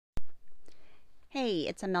Hey,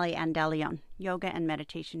 it's Amelia Andelion, yoga and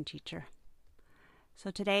meditation teacher.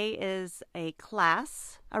 So today is a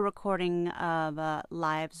class, a recording of a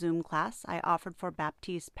live Zoom class I offered for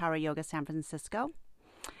Baptiste Power Yoga San Francisco.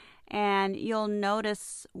 And you'll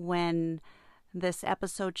notice when this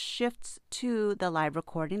episode shifts to the live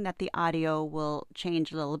recording that the audio will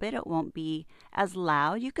change a little bit. It won't be as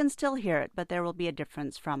loud. You can still hear it, but there will be a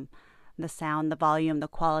difference from the sound, the volume, the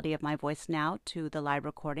quality of my voice now to the live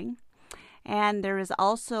recording. And there is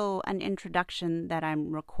also an introduction that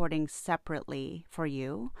I'm recording separately for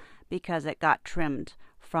you because it got trimmed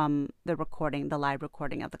from the recording, the live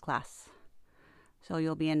recording of the class. So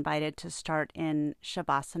you'll be invited to start in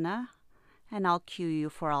Shavasana, and I'll cue you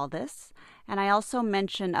for all this. And I also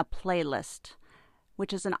mention a playlist,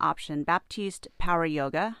 which is an option. Baptiste Power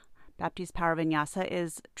Yoga, Baptiste Power Vinyasa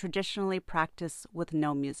is traditionally practiced with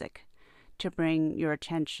no music to bring your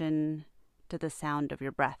attention to the sound of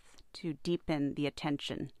your breath, to deepen the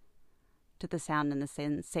attention to the sound and the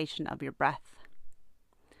sensation of your breath.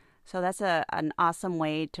 So that's an awesome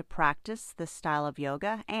way to practice this style of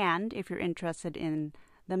yoga. And if you're interested in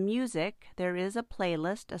the music, there is a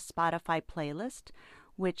playlist, a Spotify playlist,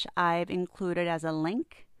 which I've included as a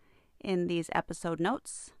link in these episode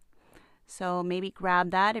notes. So maybe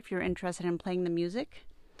grab that if you're interested in playing the music.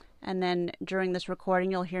 And then during this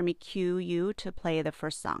recording, you'll hear me cue you to play the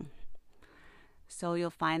first song. So you'll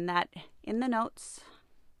find that in the notes.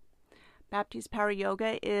 Baptiste Power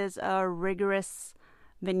Yoga is a rigorous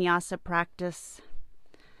vinyasa practice.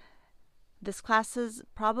 This class is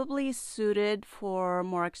probably suited for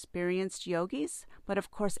more experienced yogis, but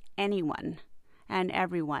of course anyone and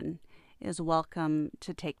everyone is welcome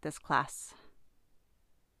to take this class.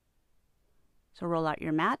 So roll out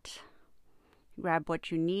your mat, grab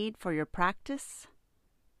what you need for your practice.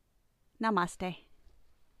 Namaste.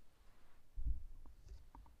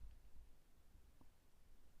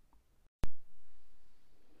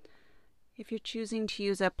 If you're choosing to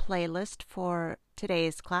use a playlist for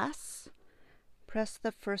today's class, press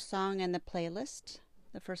the first song in the playlist,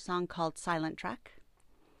 the first song called Silent Track.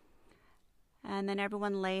 And then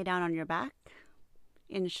everyone lay down on your back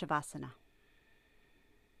in Shavasana.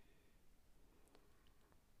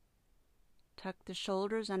 Tuck the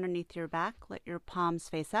shoulders underneath your back, let your palms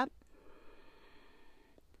face up.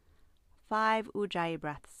 5 Ujjayi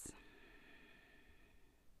breaths.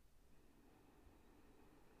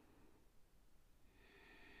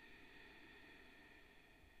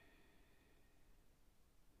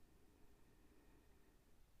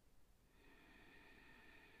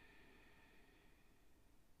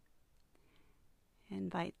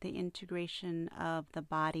 Invite the integration of the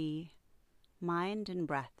body, mind, and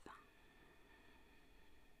breath.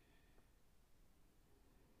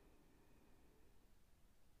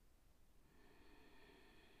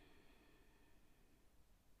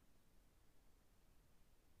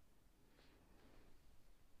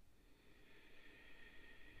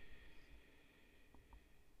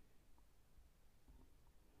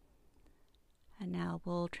 And now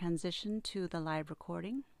we'll transition to the live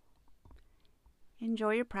recording.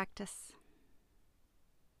 Enjoy your practice.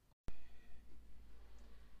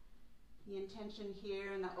 The intention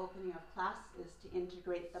here in the opening of class is to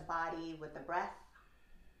integrate the body with the breath,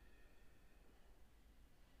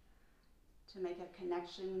 to make a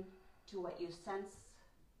connection to what you sense,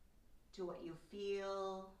 to what you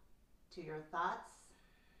feel, to your thoughts.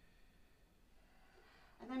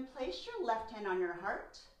 And then place your left hand on your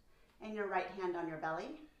heart and your right hand on your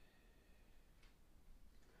belly.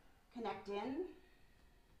 Connect in.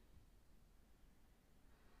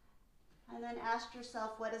 And then ask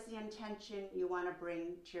yourself, what is the intention you want to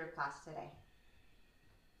bring to your class today?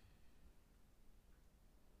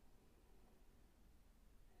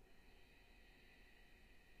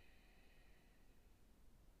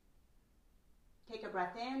 Take a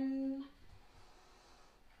breath in.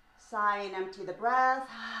 Sigh and empty the breath.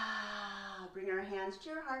 Bring your hands to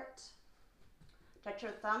your heart. Touch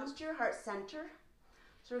your thumbs to your heart center.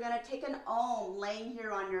 So we're going to take an Om laying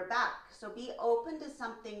here on your back. So be open to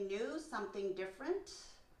something new, something different.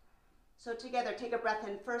 So together, take a breath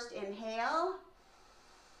in first, inhale.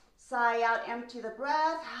 Sigh out, empty the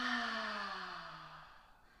breath.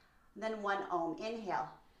 Then one Om, inhale.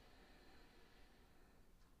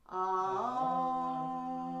 Om.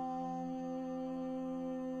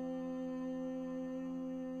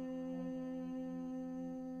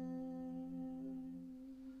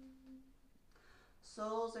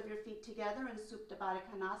 Soles of your feet together in Supta Baddha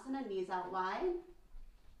Konasana, knees out wide.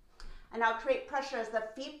 And now create pressure as the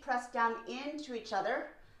feet press down into each other.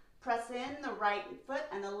 Press in the right foot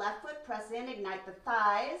and the left foot. Press in, ignite the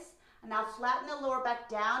thighs. And now flatten the lower back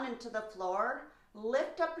down into the floor.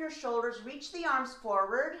 Lift up your shoulders, reach the arms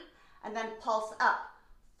forward, and then pulse up.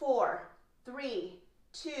 4, 3,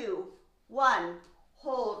 2, 1.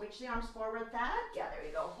 Hold, reach the arms forward with that. Yeah, there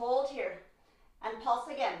you go. Hold here. And pulse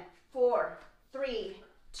again. 4, 3,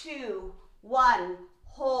 2, 1.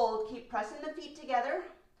 Hold, keep pressing the feet together.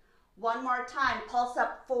 One more time, pulse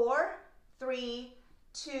up. 4, 3,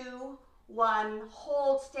 2, 1.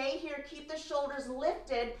 Hold, stay here, keep the shoulders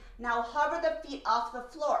lifted. Now hover the feet off the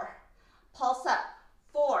floor. Pulse up.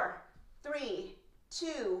 4, 3,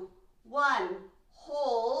 2, 1.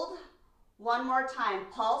 Hold. One more time.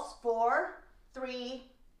 Pulse. 4, 3,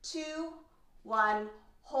 2, 1.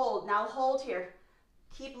 Hold. Now hold here.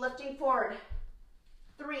 Keep lifting forward.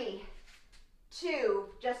 3, 2.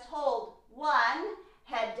 Just hold. 1.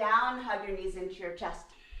 Head down. Hug your knees into your chest.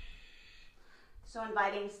 So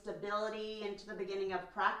inviting stability into the beginning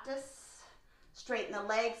of practice. Straighten the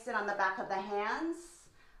legs. Sit on the back of the hands.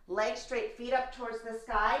 Legs straight, feet up towards the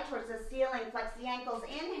sky, towards the ceiling. Flex the ankles.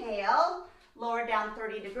 Inhale. Lower down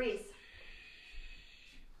 30 degrees.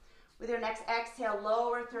 With your next exhale,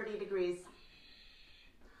 lower 30 degrees.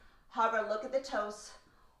 Hover, look at the toes.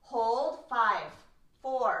 Hold. 5,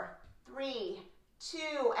 4, 3, 2,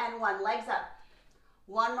 and 1. Legs up.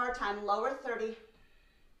 One more time. Lower 30.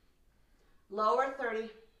 Lower 30.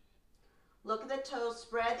 Look at the toes.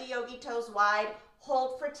 Spread the yogi toes wide.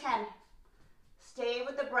 Hold for 10. Stay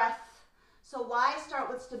with the breath. So why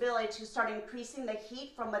start with stability? To start increasing the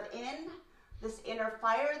heat from within. This inner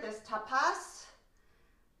fire, this tapas.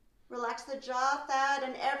 Relax the jaw, thud,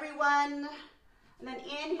 and everyone. And then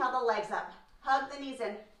inhale the legs up. Hug the knees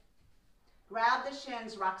in. Grab the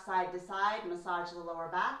shins, rock side to side. Massage the lower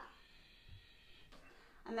back.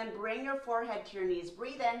 And then bring your forehead to your knees.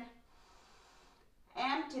 Breathe in.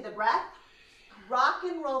 Empty the breath. Rock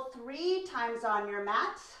and roll 3 times on your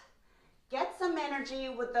mat. Get some energy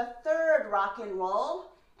with the 3rd rock and roll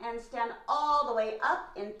and stand all the way up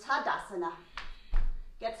in Tadasana.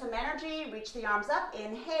 Get some energy, reach the arms up,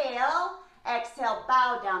 inhale, exhale,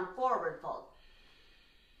 bow down, forward fold.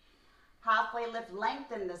 Halfway lift,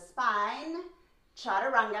 lengthen the spine,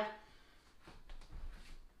 Chaturanga.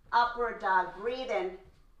 Upward dog, breathe in.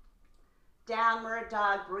 Downward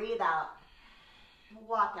dog, breathe out.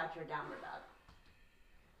 Walk out your downward dog.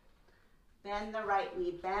 Bend the right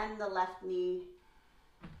knee, bend the left knee.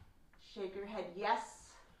 Shake your head yes.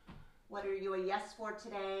 What are you a yes for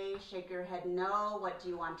today? Shake your head no. What do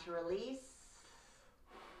you want to release?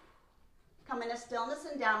 Come into stillness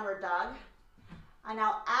and downward dog. I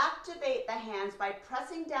now activate the hands by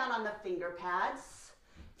pressing down on the finger pads.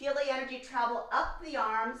 Feel the energy travel up the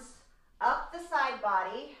arms, up the side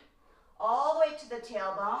body, all the way to the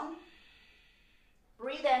tailbone.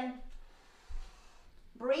 Breathe in.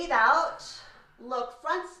 Breathe out. Look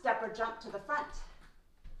front, step or jump to the front.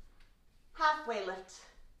 Halfway lift.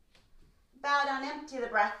 Bow down, empty the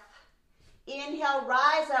breath. Inhale,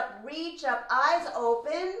 rise up, reach up, eyes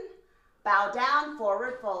open. Bow down,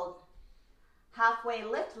 forward fold. Halfway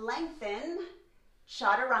lift, lengthen.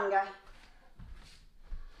 Chaturanga.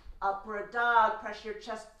 Upward dog, press your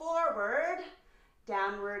chest forward.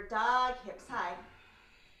 Downward dog, hips high.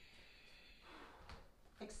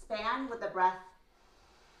 Expand with the breath.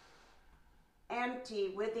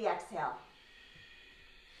 Empty with the exhale.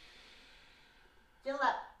 Fill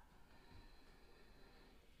up.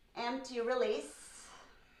 Empty, release.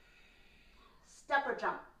 Step or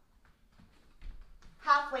jump.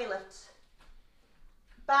 Halfway lift.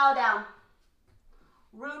 Bow down.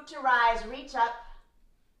 Root to rise, reach up.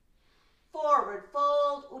 Forward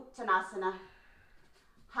fold, Uttanasana.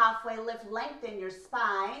 Halfway lift, lengthen your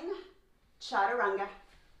spine. Chaturanga.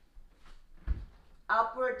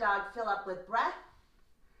 Upward dog, fill up with breath.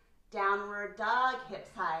 Downward dog, hips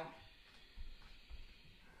high.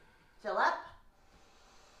 Fill up.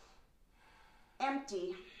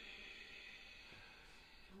 Empty.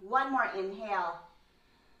 One more inhale.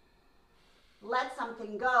 Let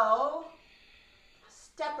something go.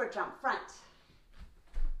 Step or jump front.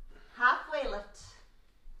 Halfway lift.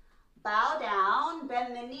 Bow down,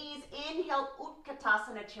 bend the knees. Inhale,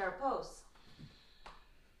 Utkatasana, chair pose.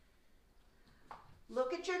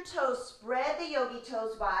 Look at your toes, spread the yogi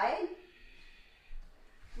toes wide.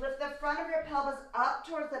 Lift the front of your pelvis up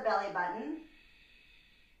towards the belly button.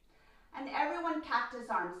 And everyone, cactus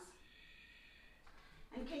arms.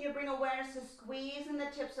 And can you bring awareness to squeezing the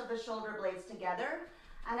tips of the shoulder blades together,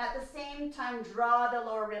 and at the same time draw the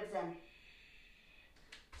lower ribs in.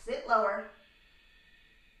 Sit lower.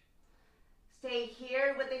 Stay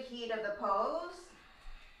here with the heat of the pose.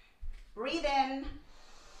 Breathe in.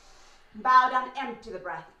 Bow down, empty the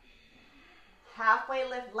breath. Halfway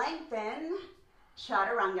lift, lengthen.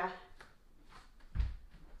 Chaturanga.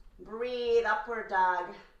 Breathe, upward dog.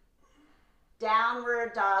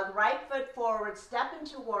 Downward dog, right foot forward, step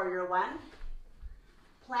into warrior one.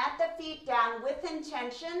 Plant the feet down with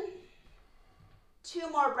intention. 2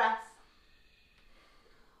 more breaths.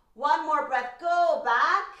 1 more breath, go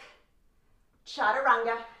back.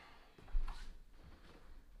 Chaturanga.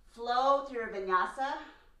 Flow through vinyasa.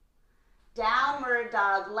 Downward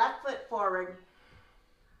dog, left foot forward.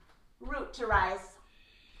 Root to rise.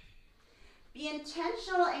 Be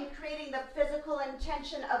intentional in creating the physical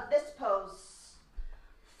intention of this pose.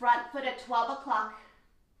 Front foot at 12 o'clock.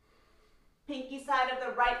 Pinky side of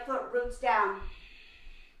the right foot roots down.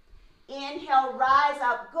 Inhale, rise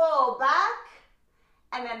up, go back,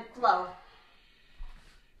 and then flow.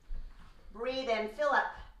 Breathe in, fill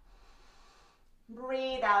up.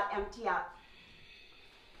 Breathe out, empty out.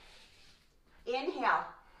 Inhale.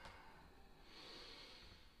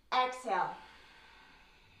 Exhale.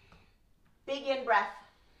 Big in breath.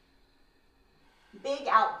 Big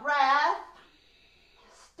out breath.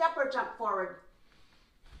 Step or jump forward.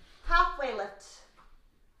 Halfway lift.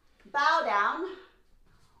 Bow down.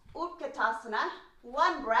 Utkatasana.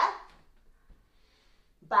 1 breath.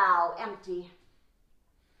 Bow, empty.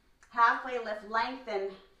 Halfway lift, lengthen.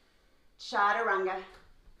 Chaturanga.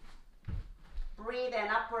 Breathe in,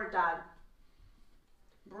 upward dog.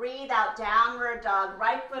 Breathe out, downward dog.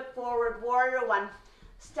 Right foot forward, warrior one.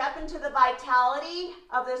 Step into the vitality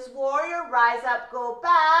of this warrior. Rise up, go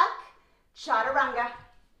back. Chaturanga.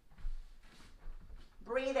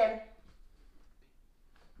 Breathe in.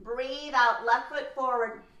 Breathe out, left foot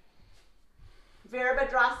forward.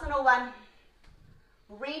 Virabhadrasana 1.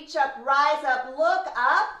 Reach up, rise up, look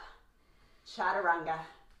up. Chaturanga.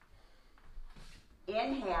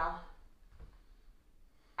 Inhale.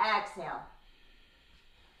 Exhale.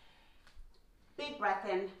 Big breath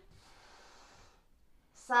in.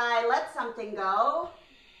 Sigh, let something go.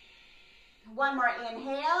 1 more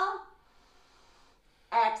inhale.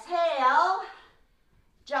 Exhale.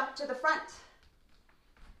 Jump to the front.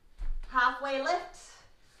 Halfway lift.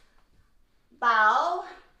 Bow.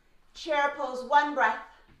 Chair pose, 1 breath.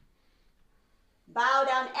 Bow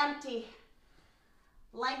down, empty.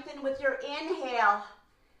 Lengthen with your inhale.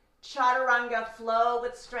 Chaturanga, flow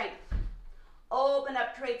with strength. Open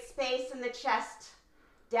up, create space in the chest.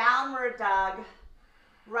 Downward dog.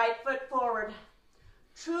 Right foot forward.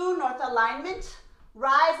 True north alignment.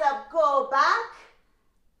 Rise up, go back.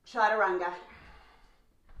 Chaturanga.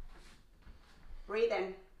 Breathe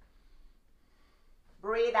in.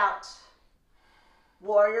 Breathe out.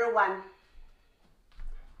 Warrior 1.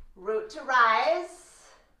 Root to rise.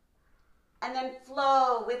 And then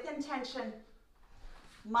flow with intention.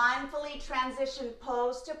 Mindfully transition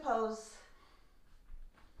pose to pose.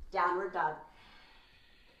 Downward dog.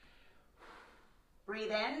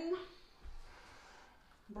 Breathe in.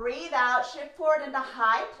 Breathe out. Shift forward into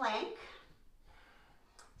high plank.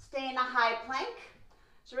 Stay in a high plank.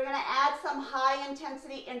 So we're going to add some high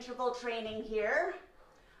intensity interval training here.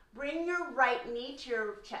 Bring your right knee to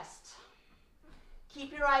your chest.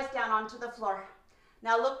 Keep your eyes down onto the floor.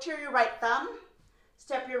 Now look to your right thumb.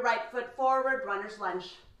 Step your right foot forward, runner's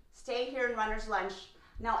lunge. Stay here in runner's lunge.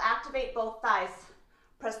 Now activate both thighs.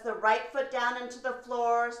 Press the right foot down into the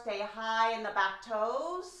floor. Stay high in the back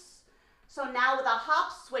toes. So now with a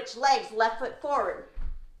hop, switch legs, left foot forward.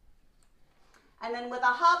 And then with a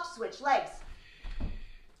hop, switch legs.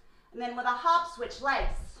 And then with a hop, switch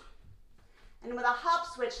legs. And with a hop,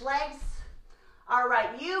 switch legs. All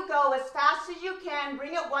right, you go as fast as you can.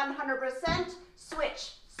 Bring it 100%.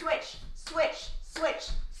 Switch, switch, switch, switch,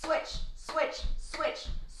 switch, switch, switch,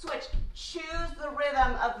 switch. Choose the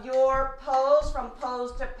rhythm of your pose from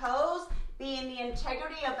pose to pose. Be in the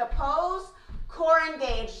integrity of the pose. Core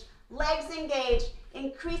engaged, legs engaged,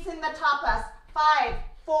 increasing the tapas. 5,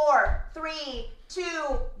 4, 3, 2,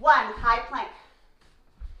 1. High plank.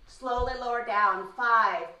 Slowly lower down.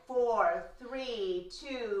 5, 4, 3,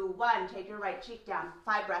 2, 1. Take your right cheek down.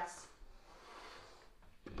 5 breaths.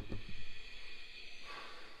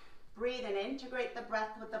 Breathe and integrate the breath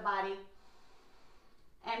with the body.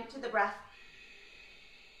 Empty the breath.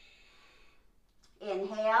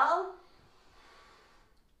 Inhale.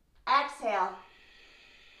 Exhale.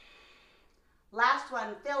 Last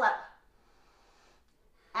one, fill up.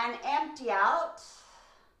 And empty out.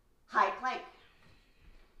 High plank.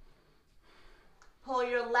 Pull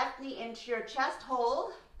your left knee into your chest,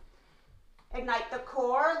 hold. Ignite the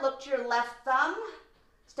core, look to your left thumb.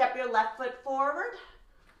 Step your left foot forward.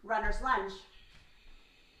 Runner's lunge.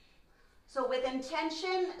 So with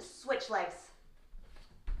intention, switch legs.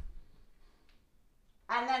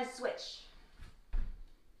 And then switch.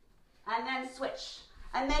 And then switch.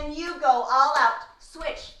 And then you go all out.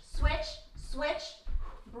 Switch, switch,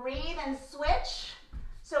 breathe and switch.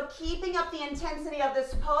 So keeping up the intensity of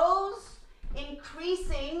this pose,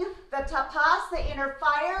 increasing the tapas, the inner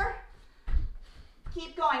fire.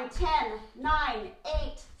 Keep going. 10, 9,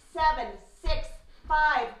 8, 7, 6,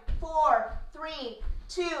 5, 4, 3,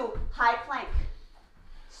 2, high plank.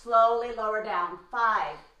 Slowly lower down.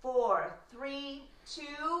 5, 4, 3, 2,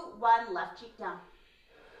 1, left cheek down.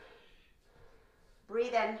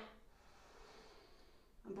 Breathe in.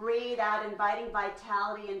 Breathe out, inviting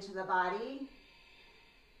vitality into the body.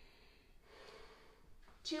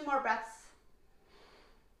 2 more breaths.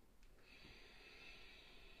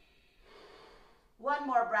 1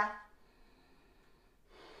 more breath.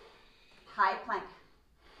 High plank.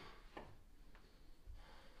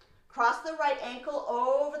 Cross the right ankle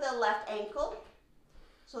over the left ankle.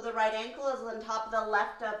 So the right ankle is on top of the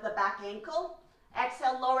left of the back ankle.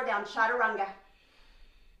 Exhale, lower down, chaturanga.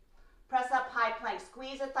 Press up, high plank.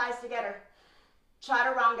 Squeeze the thighs together.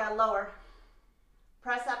 Chaturanga, lower.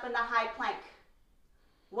 Press up into high plank.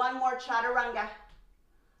 1 more chaturanga.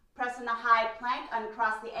 Press into high plank,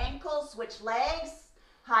 uncross the ankles, switch legs.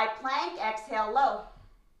 High plank, exhale low.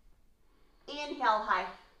 Inhale high.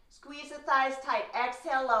 Squeeze the thighs tight.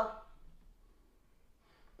 Exhale low.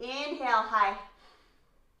 Inhale high.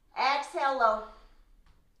 Exhale low.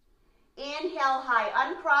 Inhale high.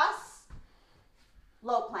 Uncross.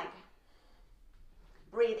 Low plank.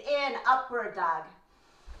 Breathe in, upward dog.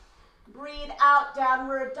 Breathe out,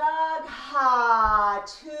 downward dog. Ha.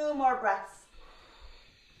 2 more breaths.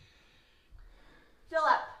 Fill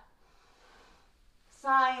up.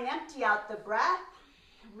 Sigh and empty out the breath.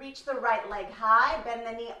 Reach the right leg high. Bend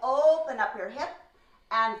the knee, open up your hip,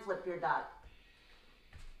 and flip your dog.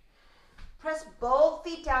 Press both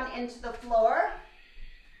feet down into the floor.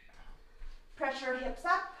 Press your hips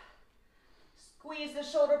up. Squeeze the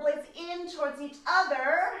shoulder blades in towards each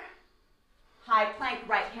other. High plank,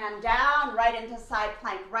 right hand down, right into side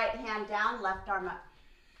plank. Right hand down, left arm up.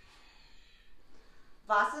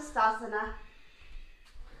 Vasisthasana.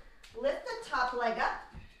 Lift the top leg up.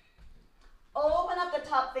 Open up the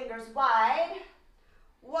top fingers wide.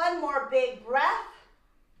 1 more big breath.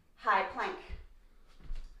 High plank.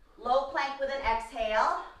 Low plank with an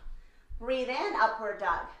exhale. Breathe in, upward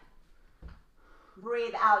dog.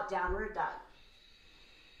 Breathe out, downward dog.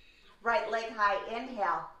 Right leg high,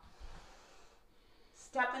 inhale.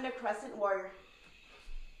 Step into crescent warrior.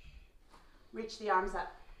 Reach the arms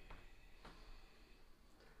up.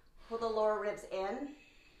 Pull the lower ribs in.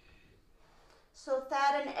 So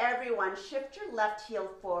that and everyone, shift your left heel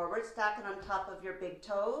forward, stack it on top of your big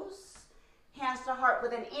toes. Hands to heart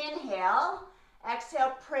with an inhale.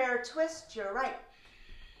 Exhale, prayer twist your right.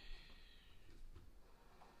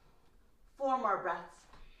 4 more breaths.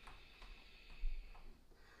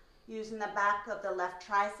 Using the back of the left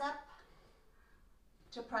tricep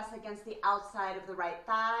to press against the outside of the right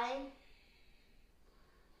thigh.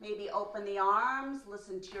 Maybe open the arms,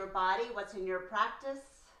 listen to your body, what's in your practice.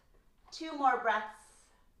 2 more breaths.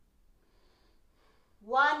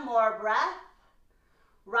 1 more breath.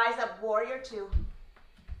 Rise up, warrior 2.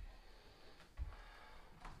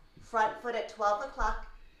 Front foot at 12 o'clock.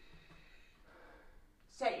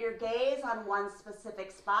 Set your gaze on one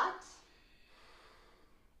specific spot.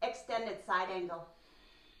 Extended side angle.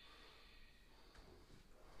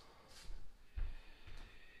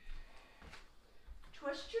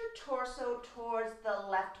 Twist your torso towards the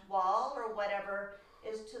left wall or whatever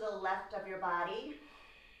is to the left of your body.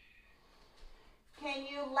 Can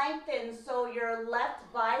you lengthen so your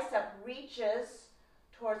left bicep reaches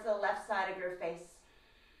towards the left side of your face?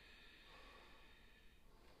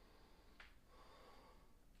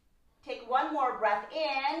 Take 1 more breath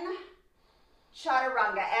in.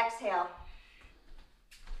 Chaturanga, exhale.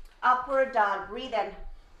 Upward dog, breathe in.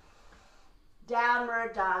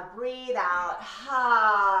 Downward dog, breathe out.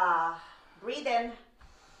 Ha. Breathe in.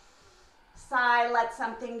 Sigh, let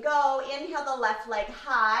something go. Inhale the left leg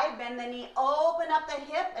high. Bend the knee, open up the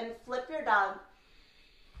hip, and flip your dog.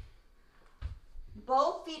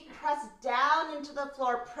 Both feet press down into the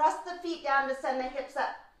floor. Press the feet down to send the hips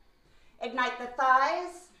up. Ignite the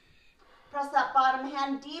thighs. Press that bottom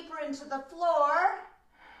hand deeper into the floor.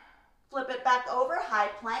 Flip it back over, high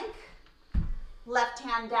plank. Left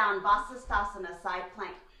hand down, Vasisthasana, side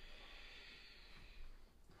plank.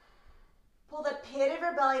 Pull the pit of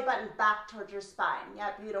your belly button back towards your spine.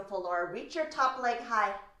 Yeah, beautiful, Laura. Reach your top leg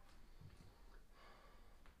high.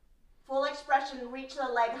 Full expression, reach the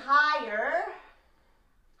leg higher.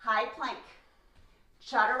 High plank.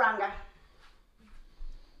 Chaturanga.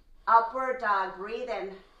 Upward dog, breathe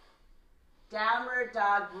in. Downward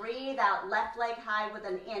dog, breathe out. Left leg high with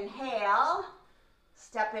an inhale.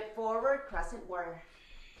 Step it forward, crescent warrior.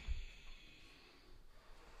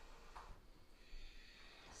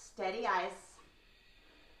 Steady eyes.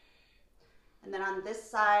 And then on this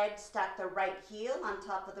side, stack the right heel on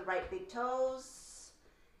top of the right big toes.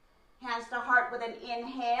 Hands to heart with an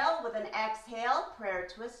inhale, with an exhale, prayer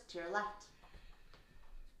twist to your left.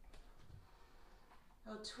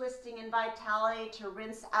 So twisting in vitality to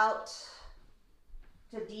rinse out,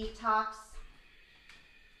 to detox.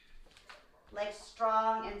 Legs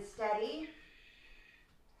strong and steady.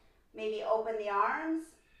 Maybe open the arms.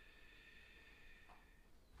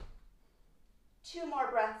 2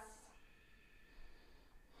 more breaths.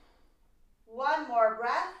 1 more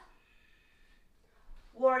breath.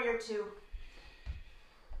 Warrior 2.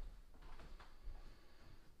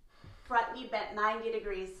 Front knee bent 90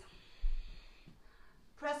 degrees.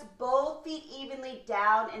 Press both feet evenly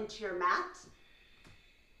down into your mat.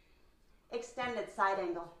 Extended side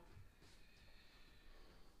angle.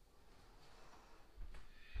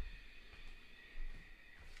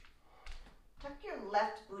 Tuck your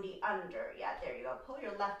left booty under. Yeah, there you go. Pull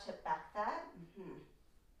your left hip back. That.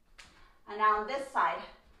 And now on this side,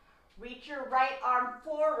 reach your right arm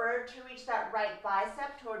forward to reach that right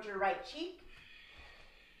bicep towards your right cheek.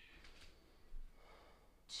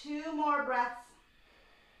 2 more breaths.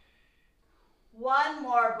 1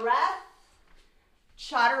 more breath.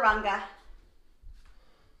 Chaturanga.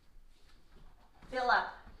 Fill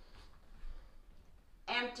up.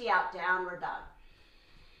 Empty out, downward dog.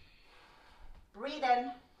 Breathe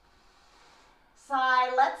in.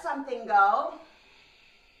 Sigh, let something go.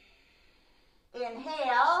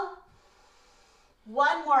 Inhale.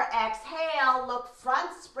 1 more exhale. Look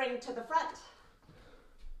front, spring to the front.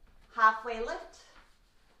 Halfway lift.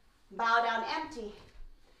 Bow down, empty.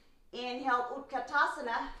 Inhale,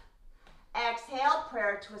 Utkatasana. Exhale,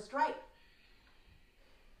 prayer twist right.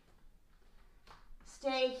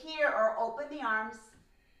 Stay here or open the arms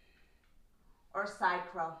or side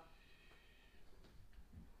crow.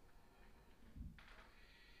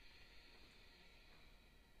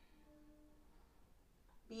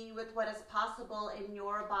 Be with what is possible in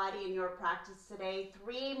your body, in your practice today.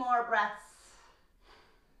 3 more breaths.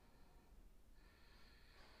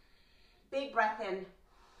 Big breath in.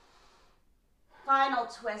 Final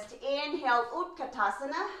twist. Inhale,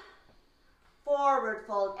 Utkatasana. Forward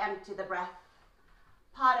fold, empty the breath.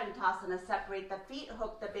 Padangusthasana, separate the feet,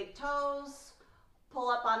 hook the big toes, pull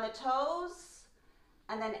up on the toes,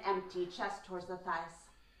 and then empty, chest towards the thighs.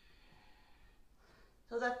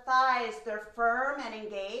 So the thighs, they're firm and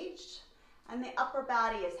engaged, and the upper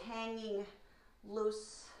body is hanging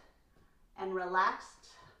loose and relaxed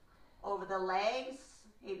over the legs.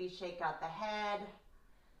 Maybe shake out the head,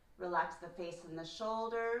 relax the face and the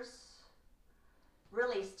shoulders.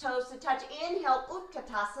 Release, toes to touch. Inhale,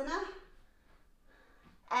 Utkatasana.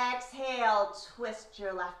 Exhale, twist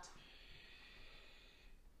your left.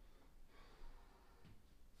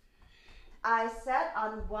 Eyes set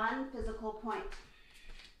on one physical point.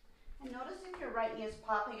 And notice if your right knee is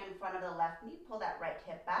popping in front of the left knee, pull that right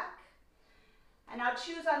hip back. And now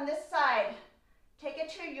choose on this side. Take it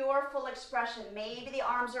to your full expression. Maybe the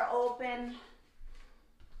arms are open.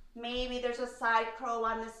 Maybe there's a side crow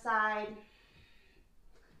on this side.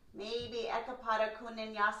 Maybe Ekapada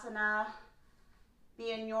Kundinyasana.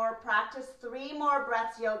 Be in your practice. 3 more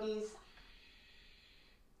breaths, yogis.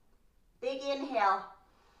 Big inhale.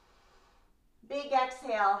 Big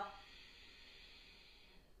exhale.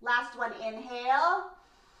 Last one, inhale.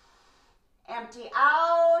 Empty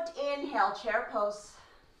out. Inhale, chair pose.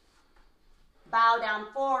 Bow down,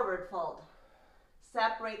 forward fold.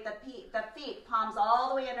 Separate the feet, palms all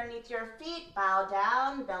the way underneath your feet. Bow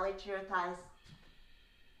down, belly to your thighs.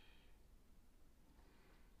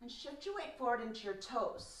 And shift your weight forward into your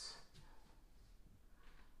toes.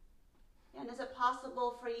 And is it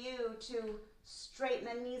possible for you to straighten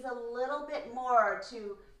the knees a little bit more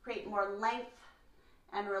to create more length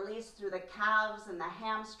and release through the calves and the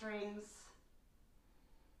hamstrings?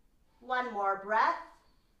 1 more breath.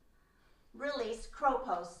 Release, crow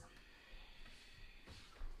pose.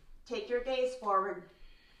 Take your gaze forward.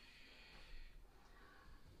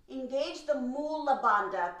 Engage the Mula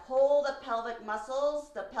Bandha. Pull the pelvic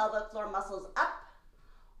muscles, the pelvic floor muscles up.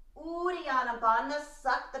 Uddiyana Bandha.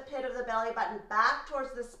 Suck the pit of the belly button back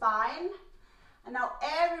towards the spine. And now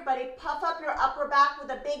everybody puff up your upper back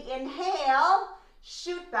with a big inhale.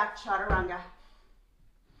 Shoot back, chaturanga.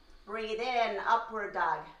 Breathe in, upward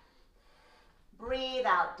dog. Breathe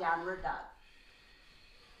out, downward dog.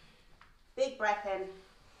 Big breath in.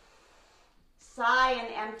 Sigh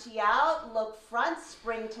and empty out. Look front,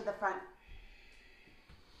 spring to the front.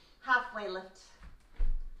 Halfway lift.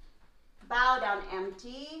 Bow down,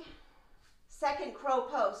 empty. Second crow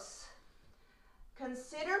pose.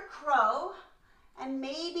 Consider crow and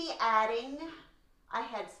maybe adding a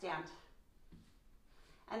headstand.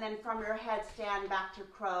 And then from your headstand back to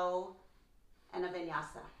crow and a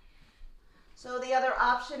vinyasa. So the other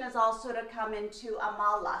option is also to come into a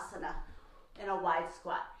malasana in a wide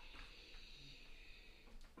squat.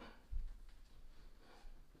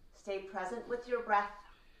 Stay present with your breath.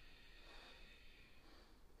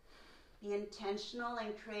 Be intentional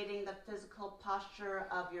in creating the physical posture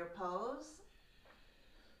of your pose.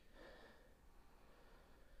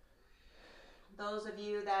 Those of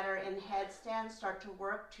you that are in headstand, start to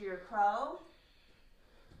work to your crow.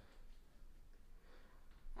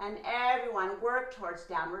 And everyone work towards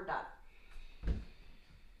downward dog.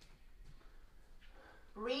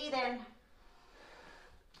 Breathe in.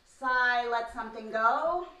 Sigh, let something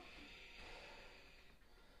go.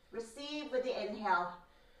 Receive with the inhale.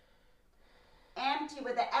 Empty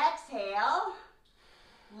with the exhale.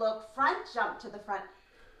 Look front, jump to the front.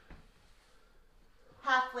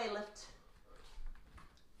 Halfway lift.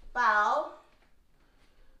 Bow.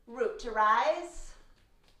 Root to rise.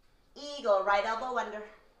 Eagle, right elbow under.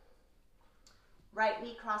 Right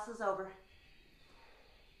knee crosses over.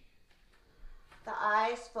 The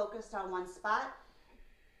eyes focused on one spot.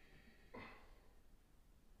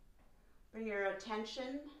 Bring your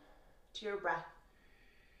attention to your breath.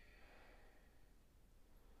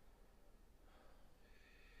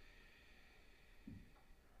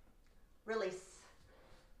 Release.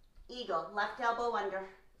 Eagle, left elbow under.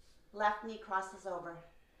 Left knee crosses over.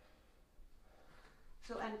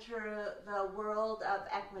 So enter the world of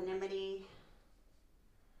equanimity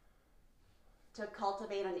to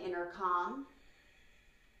cultivate an inner calm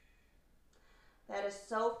that is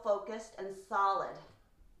so focused and solid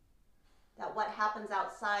that what happens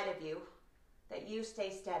outside of you, that you stay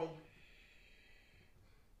steady.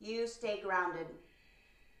 You stay grounded.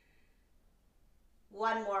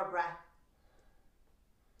 One more breath.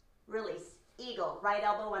 Release. Eagle, right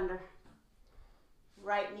elbow under.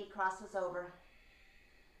 Right knee crosses over.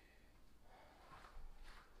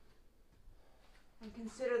 And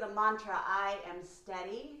consider the mantra, I am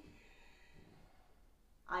steady,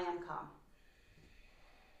 I am calm.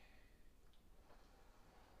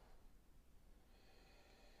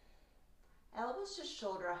 Elbows to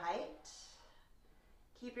shoulder height.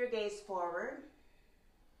 Keep your gaze forward.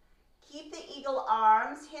 Keep the eagle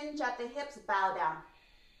arms, hinge at the hips, bow down.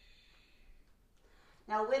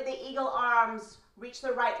 Now with the eagle arms, reach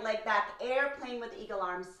the right leg back, airplane with the eagle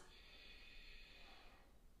arms.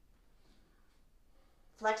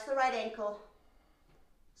 Flex the right ankle.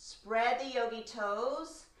 Spread the yogi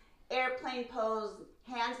toes. Airplane pose,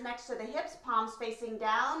 hands next to the hips, palms facing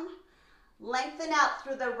down. Lengthen out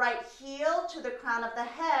through the right heel to the crown of the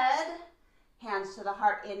head. Hands to the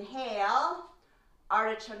heart, inhale.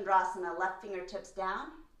 Ardha Chandrasana, left fingertips down.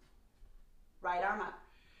 Right arm up.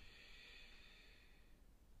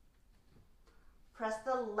 Press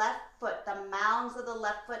the left foot, the mounds of the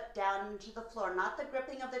left foot down into the floor, not the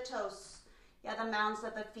gripping of the toes. Yeah, the mounds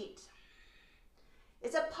of the feet.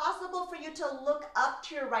 Is it possible for you to look up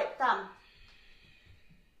to your right thumb?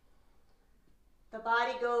 The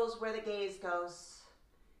body goes where the gaze goes.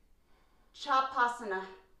 Chapasana.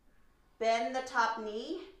 Bend the top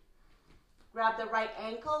knee. Grab the right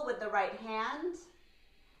ankle with the right hand.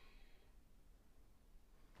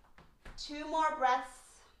 2 more breaths.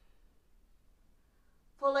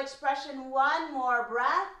 Full expression, 1 more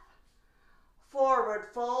breath. Forward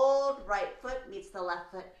fold, right foot meets the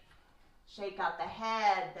left foot. Shake out the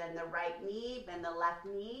head, bend the right knee, bend the left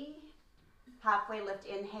knee. Halfway lift,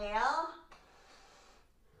 inhale.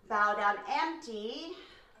 Bow down, empty.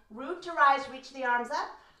 Root to rise, reach the arms up.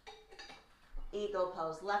 Eagle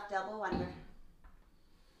pose, left elbow under.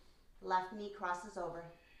 Left knee crosses over.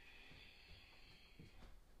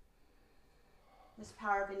 This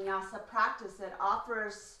power vinyasa practice, it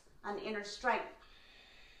offers an inner strength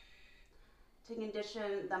to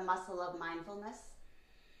condition the muscle of mindfulness,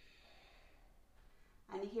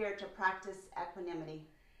 and here to practice equanimity.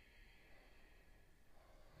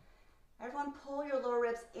 Everyone pull your lower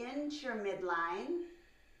ribs into your midline.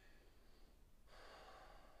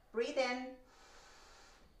 Breathe in.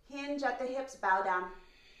 Hinge at the hips, bow down.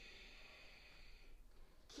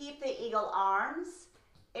 Keep the eagle arms.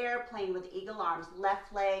 Airplane with eagle arms.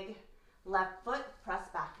 Left leg, left foot, press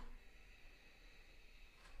back.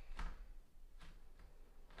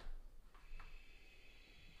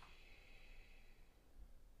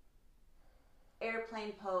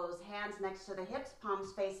 Airplane pose, hands next to the hips,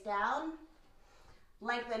 palms face down.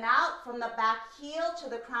 Lengthen out from the back heel to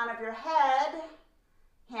the crown of your head.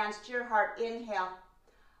 Hands to your heart. Inhale.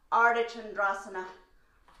 Ardha Chandrasana.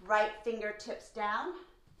 Right fingertips down.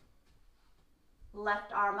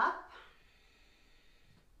 Left arm up.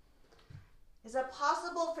 Is it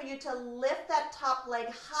possible for you to lift that top leg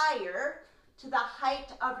higher to the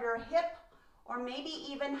height of your hip, or maybe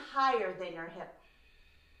even higher than your hip?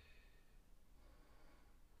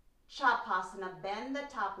 Chapasana, bend the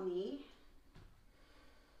top knee.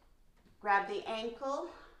 Grab the ankle.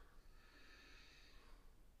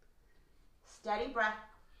 Steady breath.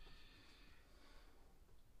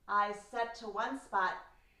 Eyes set to one spot.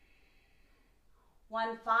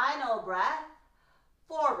 One final breath.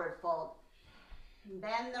 Forward fold.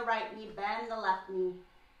 Bend the right knee, bend the left knee.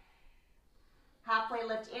 Halfway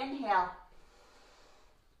lift, inhale.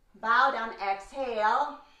 Bow down,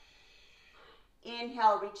 exhale.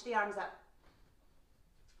 Inhale, reach the arms up.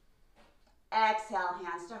 Exhale,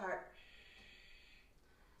 hands to heart.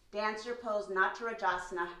 Dancer pose,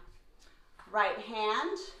 Natarajasana. Right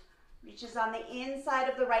hand reaches on the inside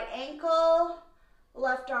of the right ankle.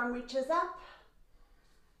 Left arm reaches up.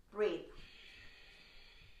 Breathe.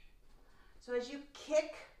 So as you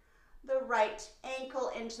kick the right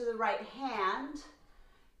ankle into the right hand,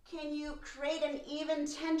 can you create an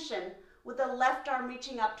even tension with the left arm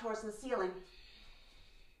reaching up towards the ceiling?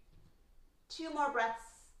 2 more breaths.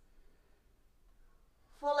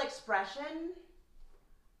 Full expression.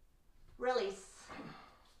 Release.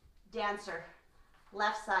 Dancer.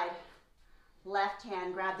 Left side. Left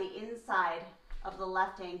hand. Grab the inside of the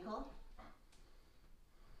left ankle.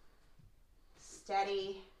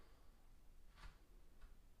 Steady.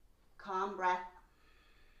 Calm breath.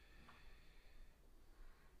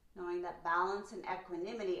 Knowing that balance and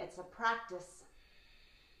equanimity, it's a practice.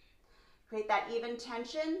 Create that even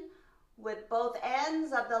tension with both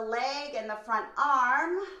ends of the leg and the front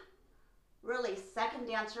arm. Release. Second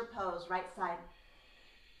dancer pose, right side.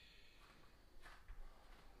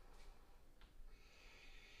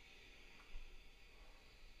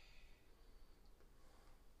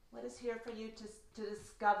 What is here for you to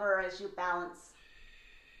discover as you balance?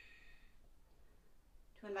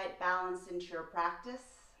 To invite balance into your practice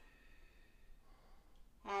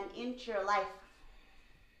and into your life.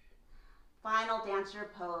 Final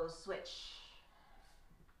dancer pose, switch.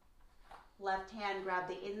 Left hand, grab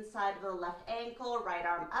the inside of the left ankle, right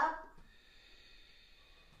arm up.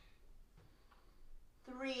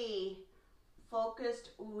 3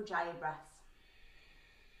 focused Ujjayi breaths.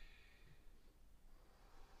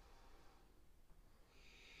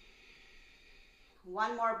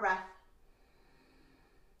 One more breath.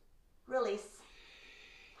 Release.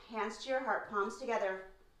 Hands to your heart, palms together.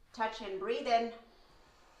 Touch in, breathe in.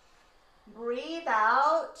 Breathe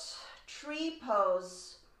out. Tree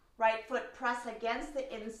pose. Right foot press against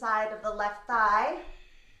the inside of the left thigh.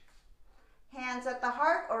 Hands at the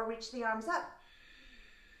heart or reach the arms up.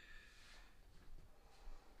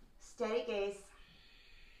 Steady gaze.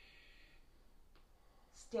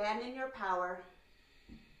 Stand in your power.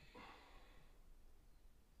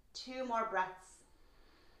 2 more breaths.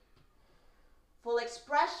 Full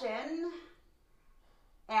expression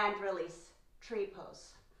and release. Tree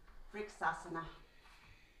pose. Vriksasana.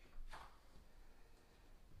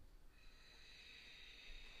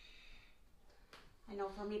 I know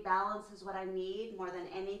for me, balance is what I need more than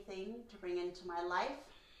anything to bring into my life.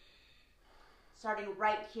 Starting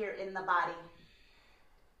right here in the body.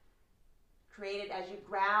 Create it as you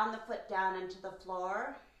ground the foot down into the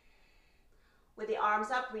floor. With the arms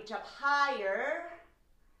up, reach up higher.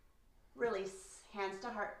 Release, hands to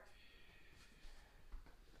heart.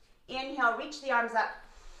 Inhale, reach the arms up.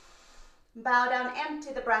 Bow down,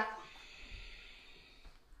 empty the breath.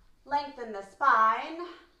 Lengthen the spine.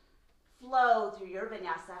 Flow through your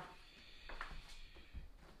vinyasa.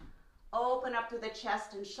 Open up through the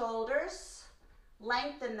chest and shoulders.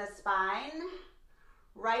 Lengthen the spine.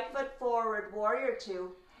 Right foot forward, warrior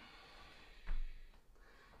 2.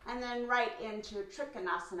 And then right into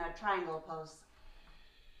Trikonasana, triangle pose.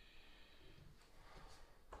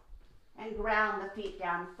 And ground the feet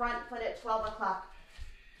down. Front foot at 12 o'clock.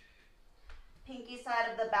 Pinky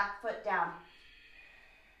side of the back foot down.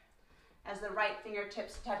 As the right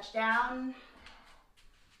fingertips touch down.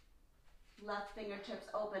 Left fingertips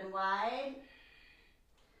open wide.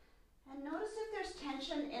 And notice if there's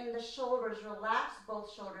tension in the shoulders. Relax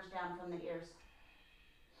both shoulders down from the ears.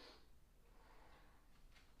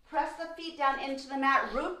 Press the feet down into the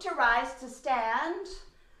mat. Root to rise to stand.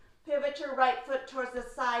 Pivot your right foot towards the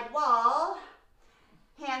side wall.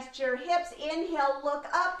 Hands to your hips. Inhale, look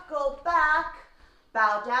up, go back.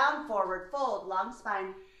 Bow down, forward fold, long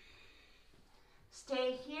spine.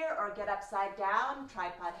 Stay here or get upside down,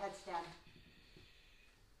 tripod headstand.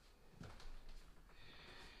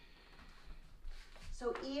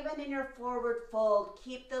 So even in your forward fold,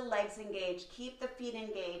 keep the legs engaged, keep the feet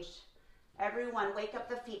engaged. Everyone, wake up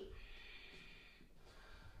the feet.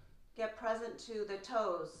 Get present to the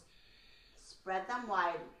toes. Spread them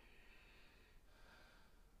wide.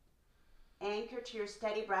 Anchor to your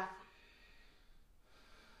steady breath.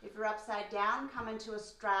 If you're upside down, come into a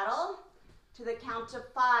straddle. To the count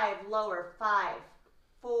of 5, lower. 5,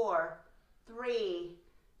 4, 3,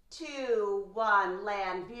 2, 1.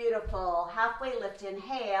 Land. Beautiful. Halfway lift.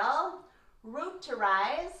 Inhale. Root to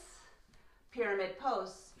rise. Pyramid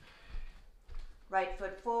pose. Right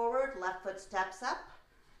foot forward. Left foot steps up.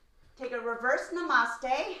 Take a reverse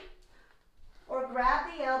namaste. Or grab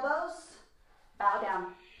the elbows. Bow down.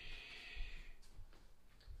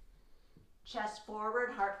 Chest forward,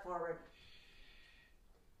 heart forward.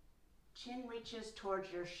 Chin reaches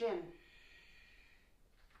towards your shin.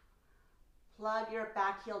 Plug your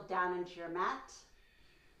back heel down into your mat.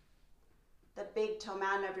 The big toe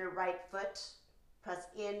mound of your right foot, press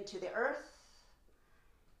into the earth.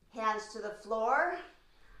 Hands to the floor.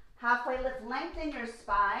 Halfway lift, lengthen your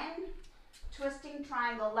spine. Twisting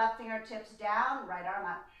triangle, left fingertips down, right arm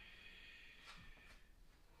up.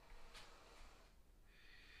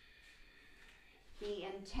 Be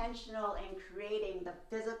intentional in creating the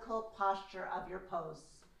physical posture of your pose.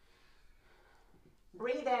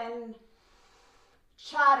 Breathe in,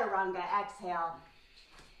 chaturanga, exhale.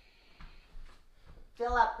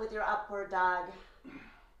 Fill up with your upward dog.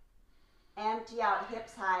 Empty out,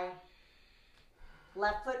 hips high.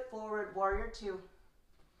 Left foot forward, warrior 2.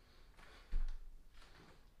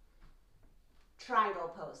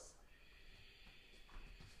 Triangle pose.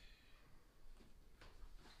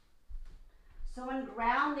 So in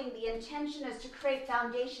grounding, the intention is to create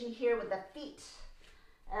foundation here with the feet.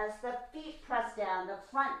 As the feet press down, the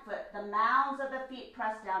front foot, the mounds of the feet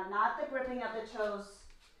press down, not the gripping of the toes.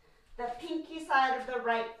 The pinky side of the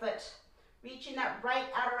right foot, reaching that right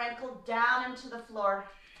outer ankle down into the floor.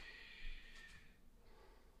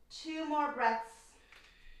 2 more breaths.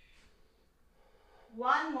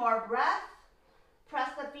 1 more breath.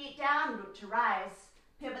 Press the feet down, root to rise.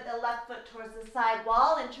 Pivot the left foot towards the side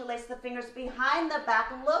wall. Interlace the fingers behind the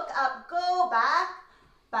back. Look up, go back.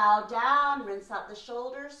 Bow down, rinse out the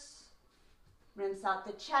shoulders. Rinse out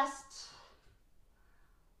the chest.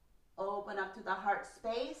 Open up to the heart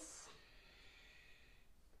space.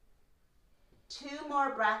 2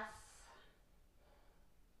 more breaths.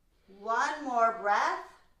 1 more breath.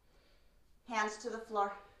 Hands to the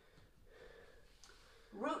floor.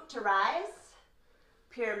 Root to rise.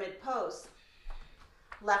 Pyramid pose.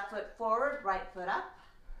 Left foot forward, right foot up.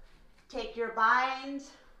 Take your bind,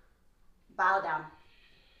 bow down.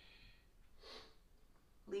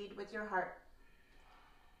 Lead with your heart.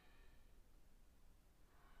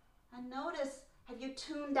 And notice, have you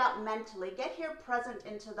tuned out mentally? Get here present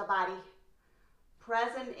into the body.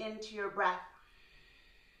 Present into your breath.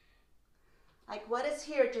 Like what is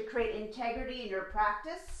here to create integrity in your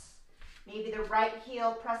practice? Maybe the right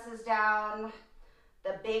heel presses down.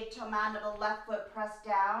 The big toe mound of the left foot pressed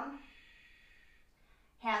down.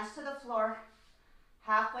 Hands to the floor.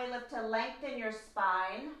 Halfway lift to lengthen your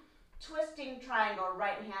spine. Twisting triangle,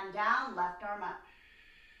 right hand down, left arm up.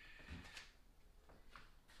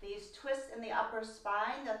 These twists in the upper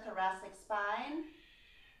spine, the thoracic spine.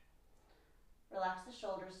 Relax the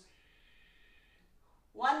shoulders.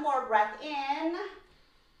 1 more breath in.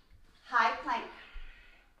 High plank.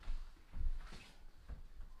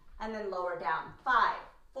 And then lower down. 5,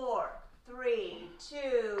 4, 3,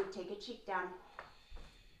 2. Take a cheek down.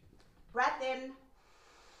 Breath in.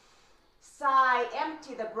 Sigh,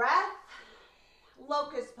 empty the breath.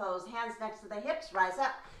 Locust pose, hands next to the hips, rise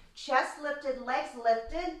up. Chest lifted, legs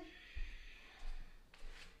lifted.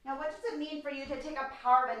 Now what does it mean for you to take a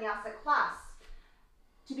Power Vinyasa class?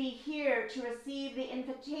 To be here to receive the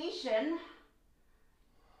invitation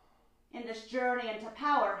in this journey into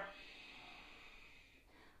power.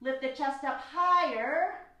 Lift the chest up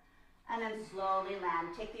higher and then slowly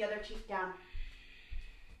land. Take the other cheek down.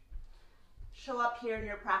 Show up here in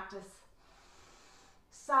your practice.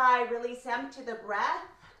 Sigh, release, empty the breath.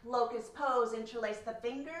 Locust pose, interlace the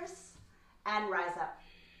fingers and rise up.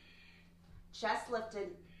 Chest lifted.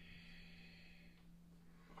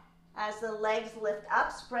 As the legs lift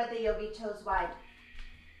up, spread the yogi toes wide.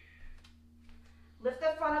 Lift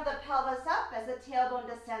the front of the pelvis up as the tailbone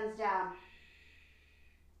descends down.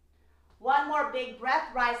 1 more big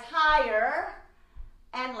breath, rise higher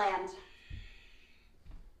and land.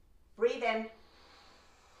 Breathe in.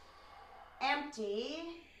 Empty.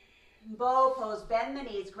 Bow pose, bend the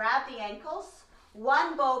knees, grab the ankles.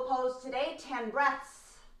 1 bow pose today, 10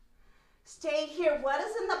 breaths. Stay here. What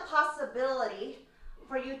is in the possibility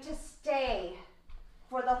for you to stay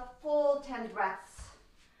for the full 10 breaths.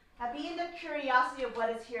 Now be in the curiosity of what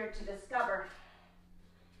is here to discover,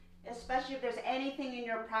 especially if there's anything in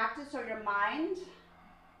your practice or your mind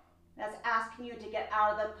that's asking you to get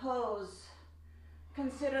out of the pose.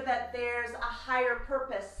 Consider that there's a higher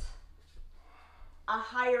purpose, a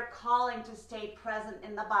higher calling to stay present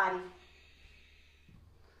in the body.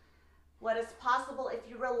 What is possible if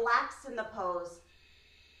you relax in the pose?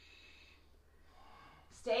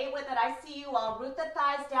 Stay with it. I see you all. Root the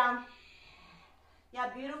thighs down. Yeah,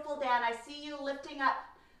 beautiful, Dan. I see you lifting up.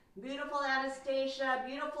 Beautiful Anastasia,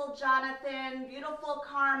 beautiful Jonathan, beautiful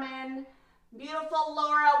Carmen, beautiful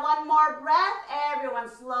Laura. One more breath. Everyone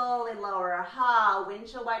slowly lower. Ha,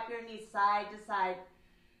 windshield wipe your knees side to side.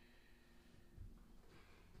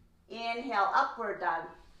 Inhale, upward dog.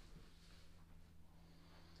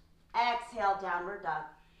 Exhale, downward dog.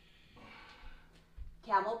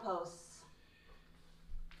 Camel pose.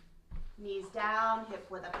 Knees down, hip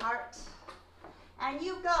width apart. And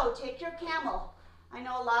you go, take your camel. I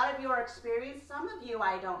know a lot of you are experienced, some of you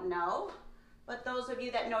I don't know. But those of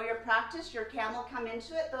you that know your practice, your camel, come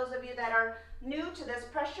into it. Those of you that are new to this,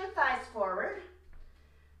 press your thighs forward.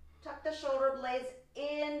 Tuck the shoulder blades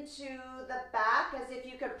into the back as if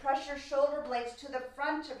you could press your shoulder blades to the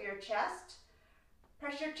front of your chest.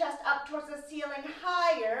 Press your chest up towards the ceiling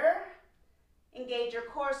higher. Engage your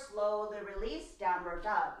core, slowly release, downward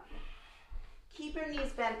dog. Keep your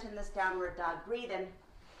knees bent in this downward dog. Breathe in.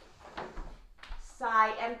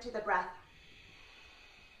 Sigh, empty the breath.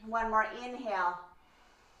 One more inhale.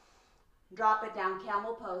 Drop it down,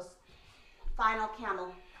 camel pose. Final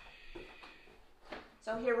camel.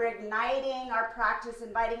 So here we're igniting our practice,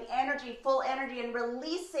 inviting energy, full energy, and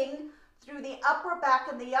releasing through the upper back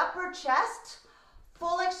and the upper chest.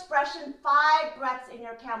 Full expression, 5 breaths in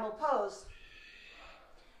your camel pose.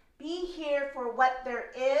 Be here for what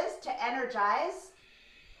there is to energize,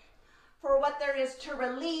 for what there is to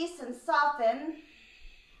release and soften.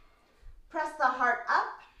 Press the heart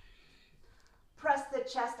up, press the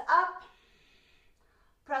chest up,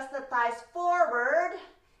 press the thighs forward,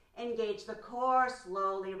 engage the core,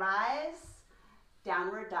 slowly rise,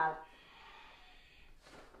 downward dog.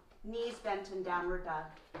 Knees bent in downward dog.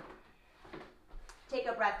 Take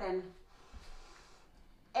a breath in.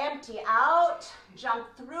 Empty out, jump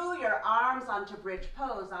through your arms onto bridge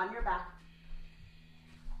pose on your back.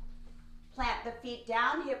 Plant the feet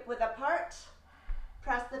down, hip width apart.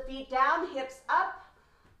 Press the feet down, hips up.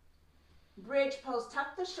 Bridge pose,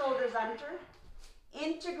 tuck the shoulders under.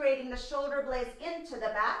 Integrating the shoulder blades into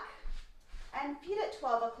the back. And feet at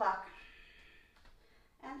 12 o'clock.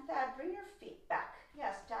 And Thad, bring your feet back.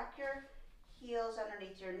 Yes, stack your heels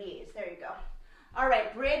underneath your knees. There you go. All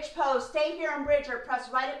right, bridge pose. Stay here in bridge or press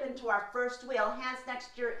right up into our first wheel. Hands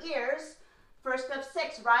next to your ears. First of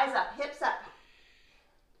 6, rise up, hips up.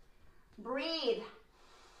 Breathe.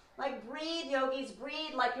 Like breathe, yogis,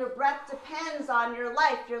 breathe like your breath depends on your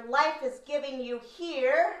life. Your life is giving you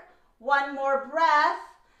here. One more breath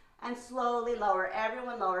and slowly lower.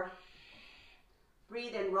 Everyone lower.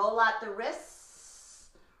 Breathe in, roll out the wrists.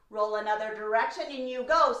 Roll another direction and you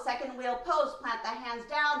go. Second wheel pose, plant the hands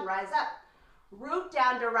down, rise up. Root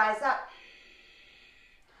down to rise up.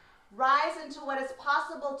 Rise into what is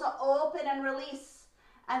possible to open and release.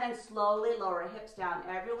 And then slowly lower, hips down.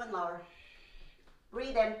 Everyone lower.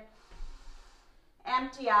 Breathe in.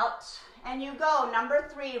 Empty out. And you go. Number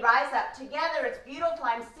 3, rise up together. It's beautiful.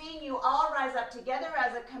 I'm seeing you all rise up together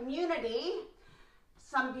as a community.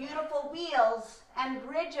 Some beautiful wheels and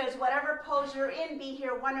bridges. Whatever pose you're in, be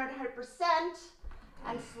here 100%.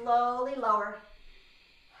 And slowly lower.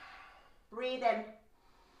 Breathe in.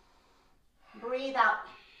 Breathe out.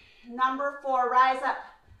 Number 4, rise up.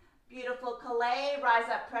 Beautiful Calais. Rise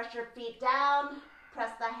up, press your feet down.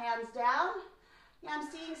 Press the hands down. Yeah, I'm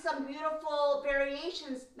seeing some beautiful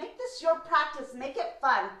variations. Make this your practice. Make it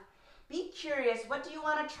fun. Be curious. What do you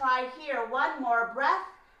want to try here? One more breath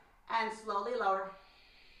and slowly lower.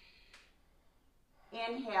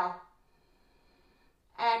 Inhale.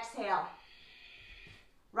 Exhale.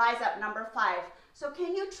 Rise up, number 5. So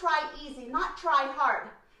can you try easy, not try hard?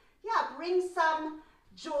 Yeah, bring some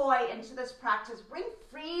joy into this practice. Bring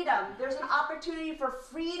freedom. There's an opportunity for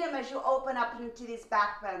freedom as you open up into these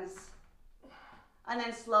back bends. And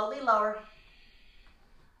then slowly lower.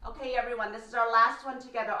 Okay, everyone, this is our last one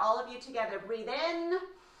together. All of you together. Breathe in.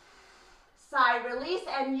 Sigh, release,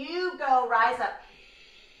 and you go. Rise up.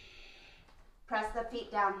 Press the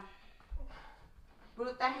feet down.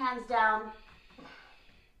 Root the hands down.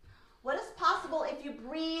 What is possible if you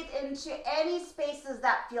breathe into any spaces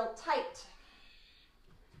that feel tight?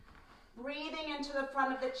 Breathing into the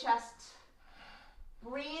front of the chest.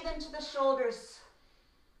 Breathe into the shoulders.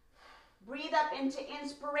 Breathe up into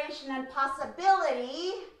inspiration and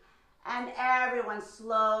possibility. And everyone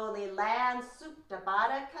slowly lands. Supta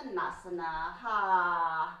Baddha Konasana.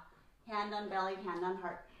 Ha. Hand on belly, hand on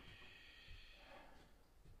heart.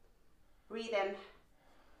 Breathe in.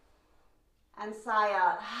 And sigh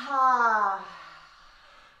out. Ha.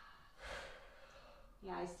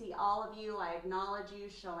 Yeah, I see all of you. I acknowledge you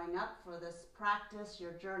showing up for this practice,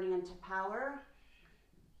 your journey into power.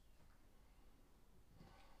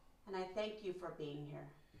 And I thank you for being here.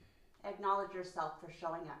 Acknowledge yourself for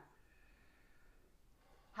showing up.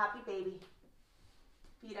 Happy baby.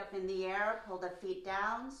 Feet up in the air, pull the feet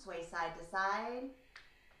down, sway side to side.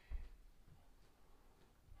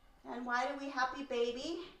 And why do we happy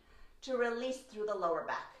baby? To release through the lower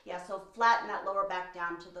back. Yeah, so flatten that lower back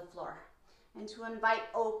down to the floor. And to invite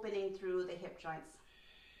opening through the hip joints.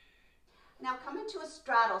 Now come into a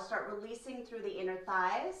straddle. Start releasing through the inner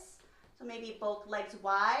thighs. So maybe both legs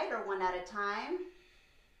wide or one at a time.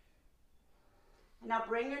 And now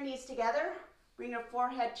bring your knees together. Bring your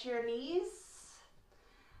forehead to your knees.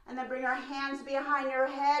 And then bring your hands behind your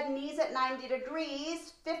head, knees at 90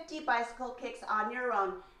 degrees, 50 bicycle kicks on your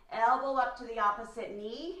own. Elbow up to the opposite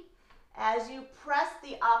knee. As you press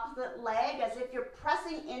the opposite leg as if you're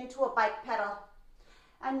pressing into a bike pedal.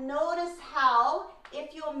 And notice how,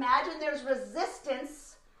 if you imagine there's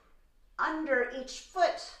resistance under each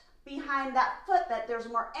foot, behind that foot, that there's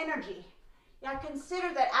more energy. Yeah,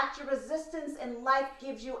 consider that actual resistance in life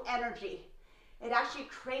gives you energy. It actually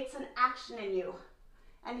creates an action in you.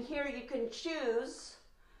 And here you can choose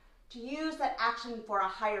to use that action for a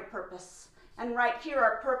higher purpose. And right here,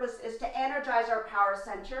 our purpose is to energize our power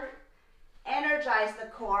center, energize the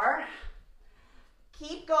core,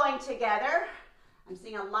 keep going together. I'm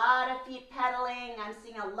seeing a lot of feet pedaling. I'm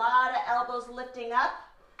seeing a lot of elbows lifting up.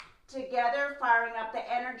 Together, firing up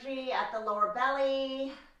the energy at the lower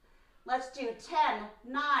belly. Let's do 10,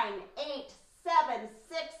 9, 8, 7,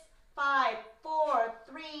 6, 5, 4,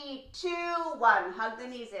 3, 2, 1. Hug the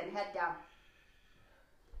knees in, head down.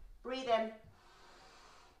 Breathe in.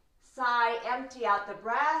 Sigh, empty out the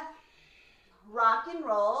breath. Rock and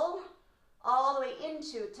roll all the way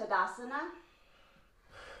into Tadasana.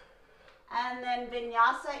 And then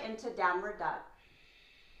Vinyasa into Downward Dog.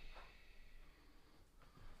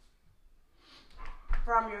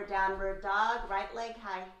 From your Downward Dog, right leg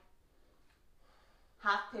high.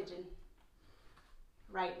 Half pigeon.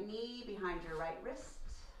 Right knee behind your right wrist.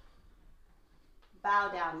 Bow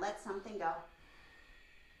down, let something go.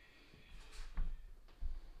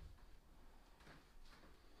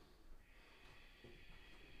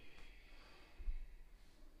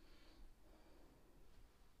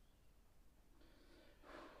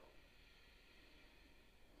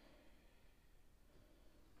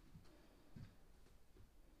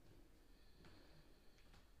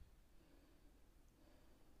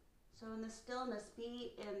 So in the stillness,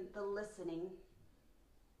 be in the listening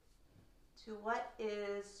to what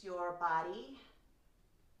is your body,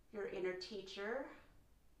 your inner teacher,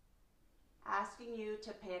 asking you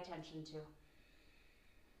to pay attention to.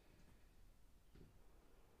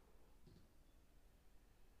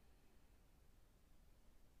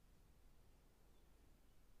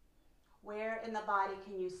 Where in the body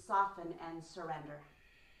can you soften and surrender?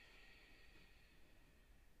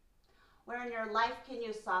 Where in your life can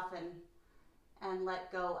you soften and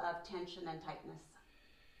let go of tension and tightness?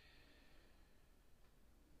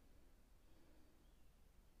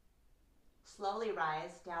 Slowly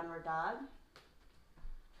rise, Downward Dog.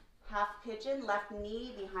 Half pigeon, left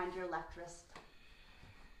knee behind your left wrist.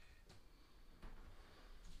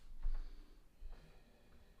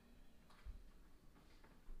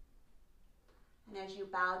 And as you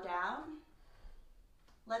bow down,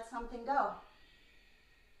 let something go.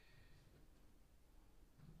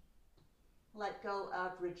 Let go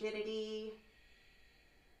of rigidity.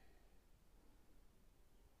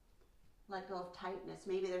 Let go of tightness.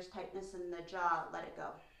 Maybe there's tightness in the jaw. Let it go.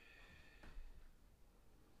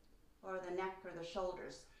 Or the neck or the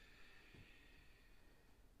shoulders.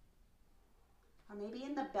 Or maybe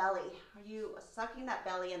in the belly. Are you sucking that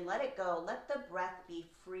belly and let it go? Let the breath be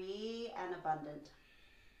free and abundant.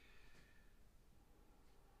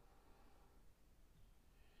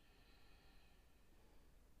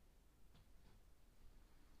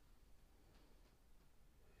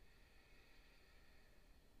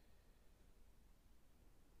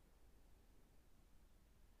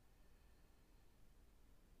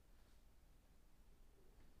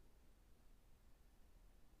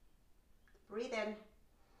 Breathe in.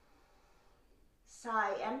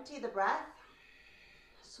 Sigh, empty the breath.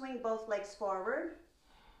 Swing both legs forward.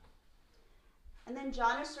 And then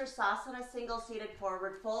Janu Sirsasana, single seated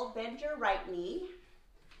forward fold. Bend your right knee.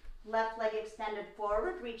 Left leg extended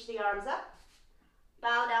forward. Reach the arms up.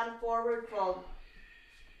 Bow down, forward fold.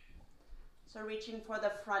 So reaching for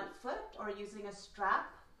the front foot or using a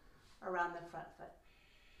strap around the front foot.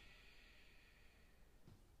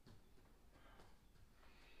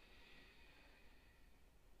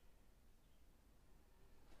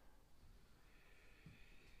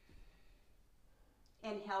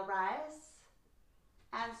 Inhale, rise,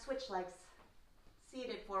 and switch legs.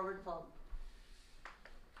 Seated forward fold.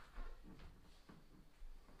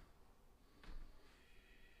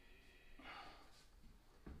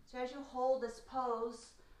 So as you hold this pose,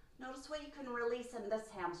 notice what you can release in this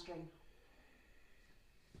hamstring.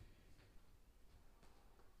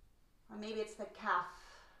 Or maybe it's the calf,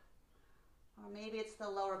 or maybe it's the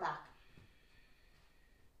lower back.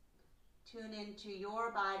 Tune into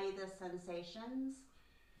your body, the sensations.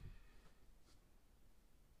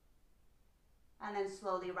 And then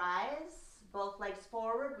slowly rise, both legs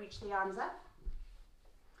forward, reach the arms up.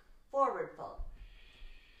 Forward fold.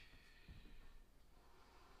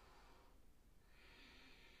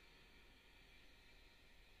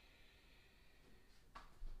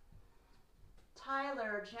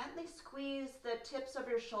 Tyler, gently squeeze the tips of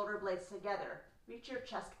your shoulder blades together. Reach your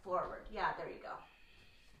chest forward. Yeah, there you go.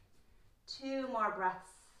 2 more breaths.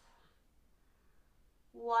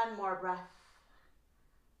 1 more breath.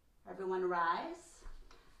 Everyone rise.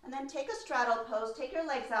 And then take a straddle pose. Take your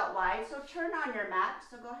legs out wide. So turn on your mat.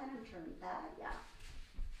 So go ahead and turn that. Yeah.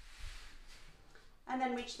 And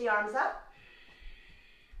then reach the arms up.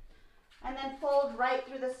 And then fold right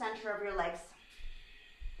through the center of your legs.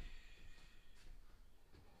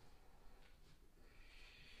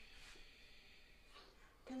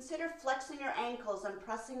 Consider flexing your ankles and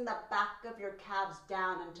pressing the back of your calves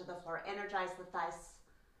down into the floor. Energize the thighs.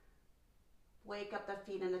 Wake up the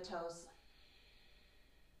feet and the toes.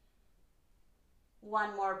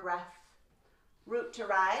 1 more breath. Root to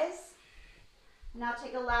rise. Now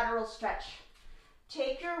take a lateral stretch.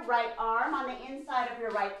 Take your right arm on the inside of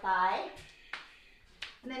your right thigh.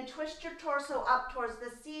 And then twist your torso up towards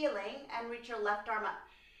the ceiling and reach your left arm up.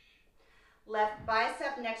 Left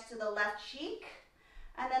bicep next to the left cheek.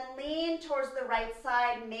 And then lean towards the right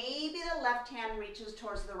side. Maybe the left hand reaches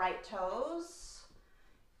towards the right toes.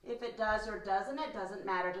 If it does or doesn't, it doesn't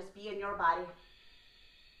matter. Just be in your body.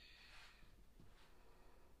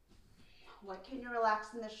 What can you relax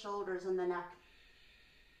in the shoulders and the neck?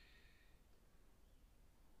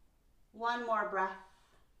 1 more breath.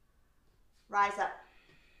 Rise up.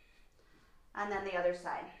 And then the other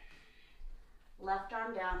side. Left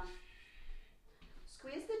arm down.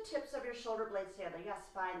 Squeeze the tips of your shoulder blades together. Yes,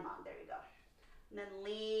 spine long. There you go. And then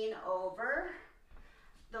lean over.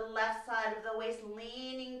 The left side of the waist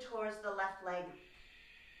leaning towards the left leg.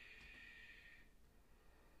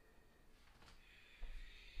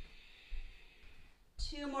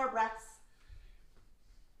 Two more breaths.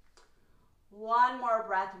 1 more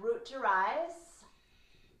breath. Root to rise.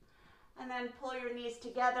 And then pull your knees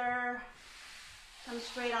together. Come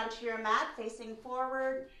straight onto your mat, facing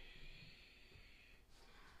forward.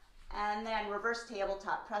 And then reverse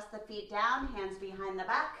tabletop. Press the feet down, hands behind the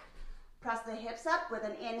back. Press the hips up with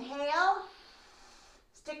an inhale.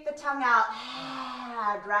 Stick the tongue out.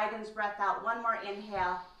 Dragon's breath out. 1 more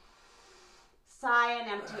inhale. Sigh and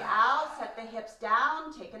empty out. Set the hips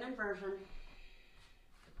down. Take an inversion.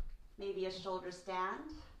 Maybe a shoulder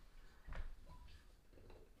stand.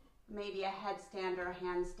 Maybe a headstand or a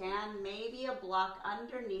handstand. Maybe a block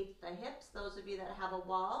underneath the hips. Those of you that have a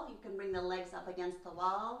wall, you can bring the legs up against the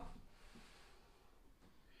wall.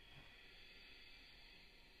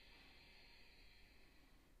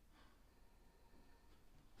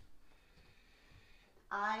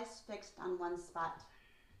 Eyes fixed on one spot.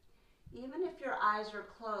 Even if your eyes are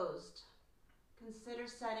closed, consider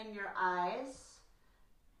setting your eyes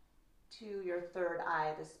to your third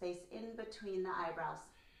eye, the space in between the eyebrows.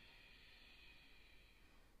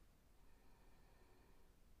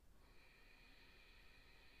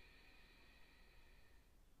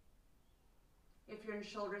 If you're in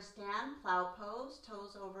shoulder stand, plow pose,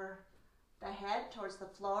 toes over the head towards the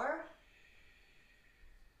floor.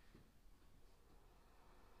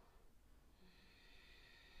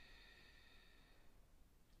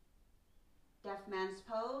 Deaf man's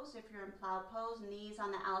pose, if you're in plow pose, knees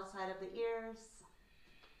on the outside of the ears.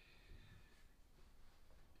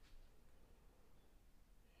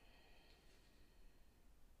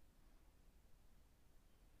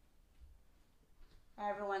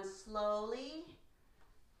 Everyone slowly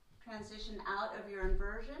transition out of your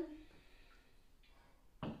inversion.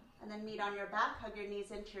 And then meet on your back, hug your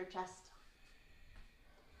knees into your chest.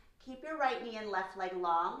 Keep your right knee and left leg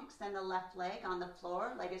long. Extend the left leg on the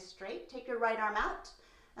floor. Leg is straight. Take your right arm out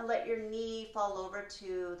and let your knee fall over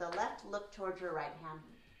to the left. Look towards your right hand.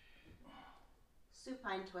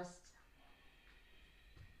 Supine twist.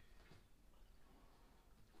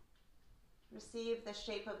 Receive the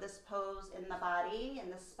shape of this pose in the body,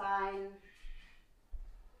 in the spine,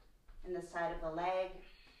 in the side of the leg.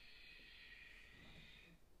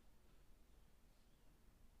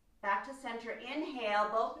 Back to center. Inhale,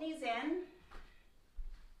 both knees in.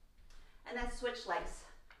 And then switch legs.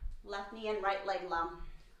 Left knee in, right leg long.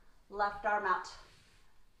 Left arm out.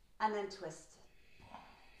 And then twist.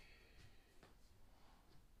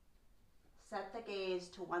 Set the gaze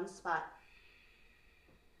to one spot.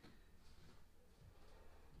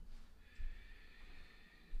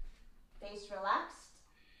 Face relaxed.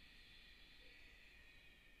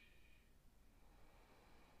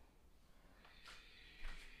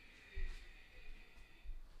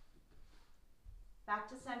 Back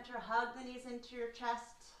to center. Hug the knees into your chest.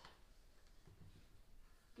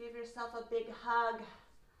 Give yourself a big hug.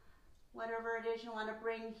 Whatever it is you want to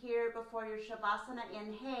bring here before your Shavasana.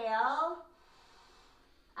 Inhale.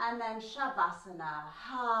 And then Shavasana.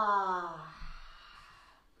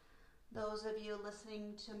 Those of you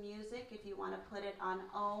listening to music, if you want to put it on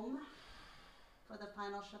Om for the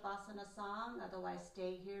final Shavasana song. Otherwise,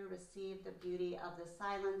 stay here. Receive the beauty of the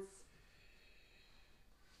silence.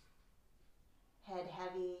 Head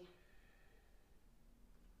heavy.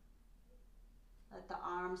 Let the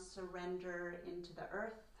arms surrender into the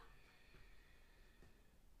earth.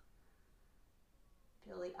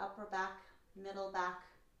 Feel the upper back, middle back,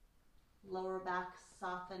 lower back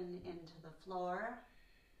soften into the floor.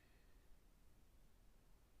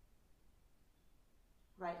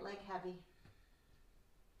 Right leg heavy.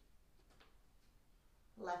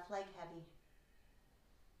 Left leg heavy.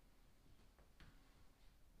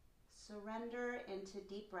 Surrender into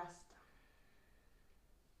deep rest.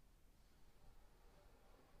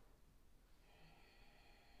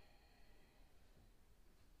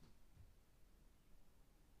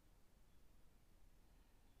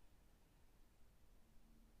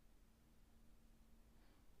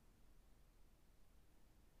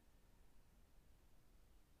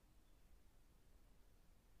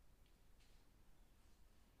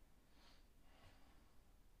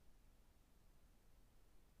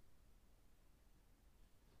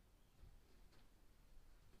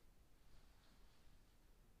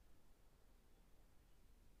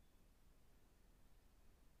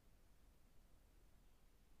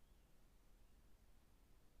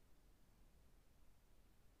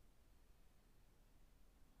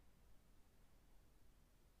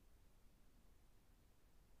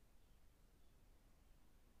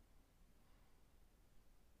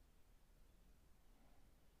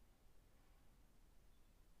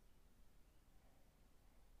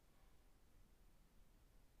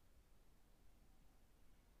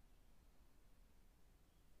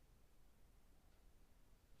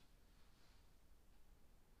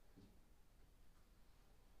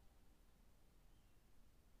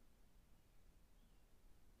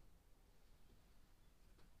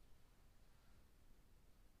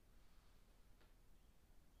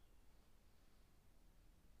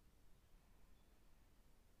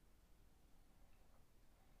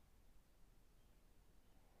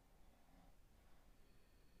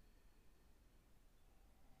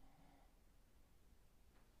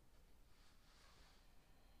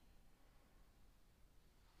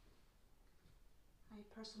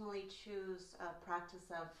 I personally choose a practice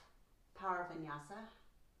of power vinyasa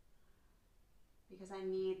because I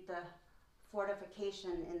need the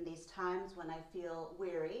fortification in these times when I feel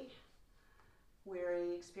weary,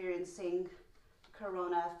 experiencing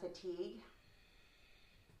corona fatigue.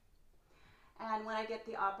 And when I get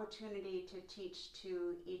the opportunity to teach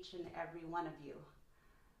to each and every one of you,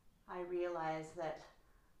 I realize that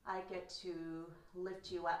I get to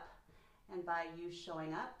lift you up, and by you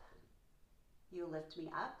showing up, you lift me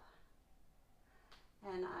up.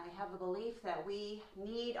 And I have a belief that we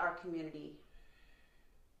need our community.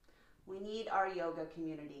 We need our yoga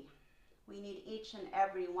community. We need each and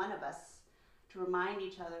every one of us to remind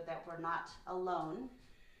each other that we're not alone,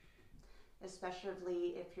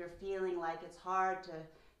 especially if you're feeling like it's hard to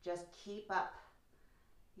just keep up,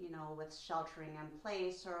 with sheltering in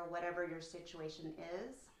place or whatever your situation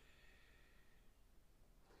is.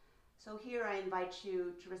 So here I invite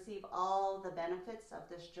you to receive all the benefits of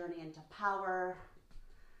this journey into power.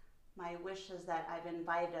 My wish is that I've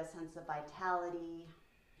invited a sense of vitality,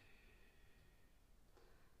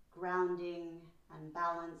 grounding, and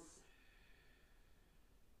balance.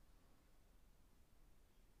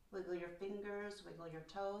 wiggle your fingers, wiggle your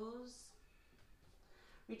toes.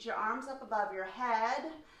 Reach your arms up above your head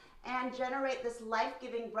and generate this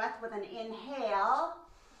life-giving breath with an inhale.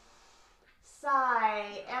 Sigh,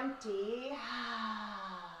 empty.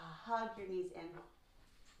 Hug your knees in.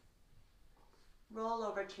 Roll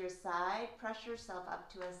over to your side. Press yourself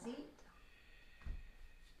up to a seat.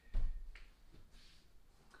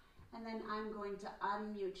 And then I'm going to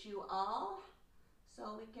unmute you all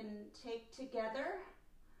so we can take together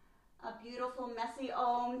a beautiful messy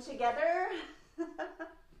Om together.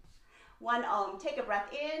 One Om. Take a breath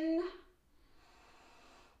in.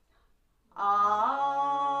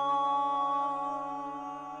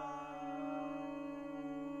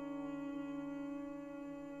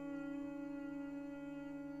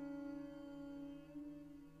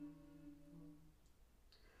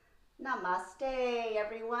 Namaste,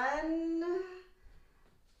 everyone.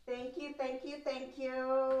 Thank you, thank you, thank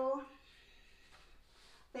you.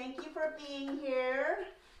 Thank you for being here.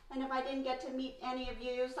 And if I didn't get to meet any of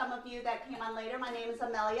you, some of you that came on later, my name is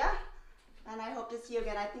Amelia, and I hope to see you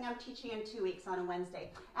again. I think I'm teaching in 2 weeks on a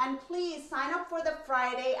Wednesday. And please sign up for the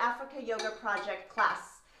Friday Africa Yoga Project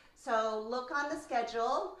class. So look on the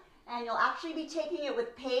schedule, and you'll actually be taking it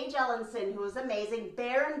with Paige Ellenson, who is amazing.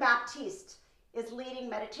 Baron Baptiste is leading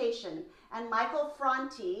meditation, and Michael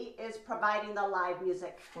Franti is providing the live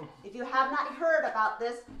music. If you have not heard about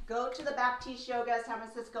this, go to the Baptiste Yoga San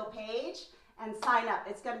Francisco page and sign up.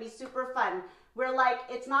 It's going to be super fun. We're like,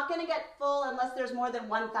 it's not going to get full unless there's more than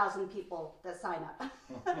 1,000 people that sign up.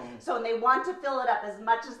 So they want to fill it up as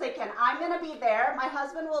much as they can. I'm going to be there. My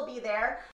husband will be there.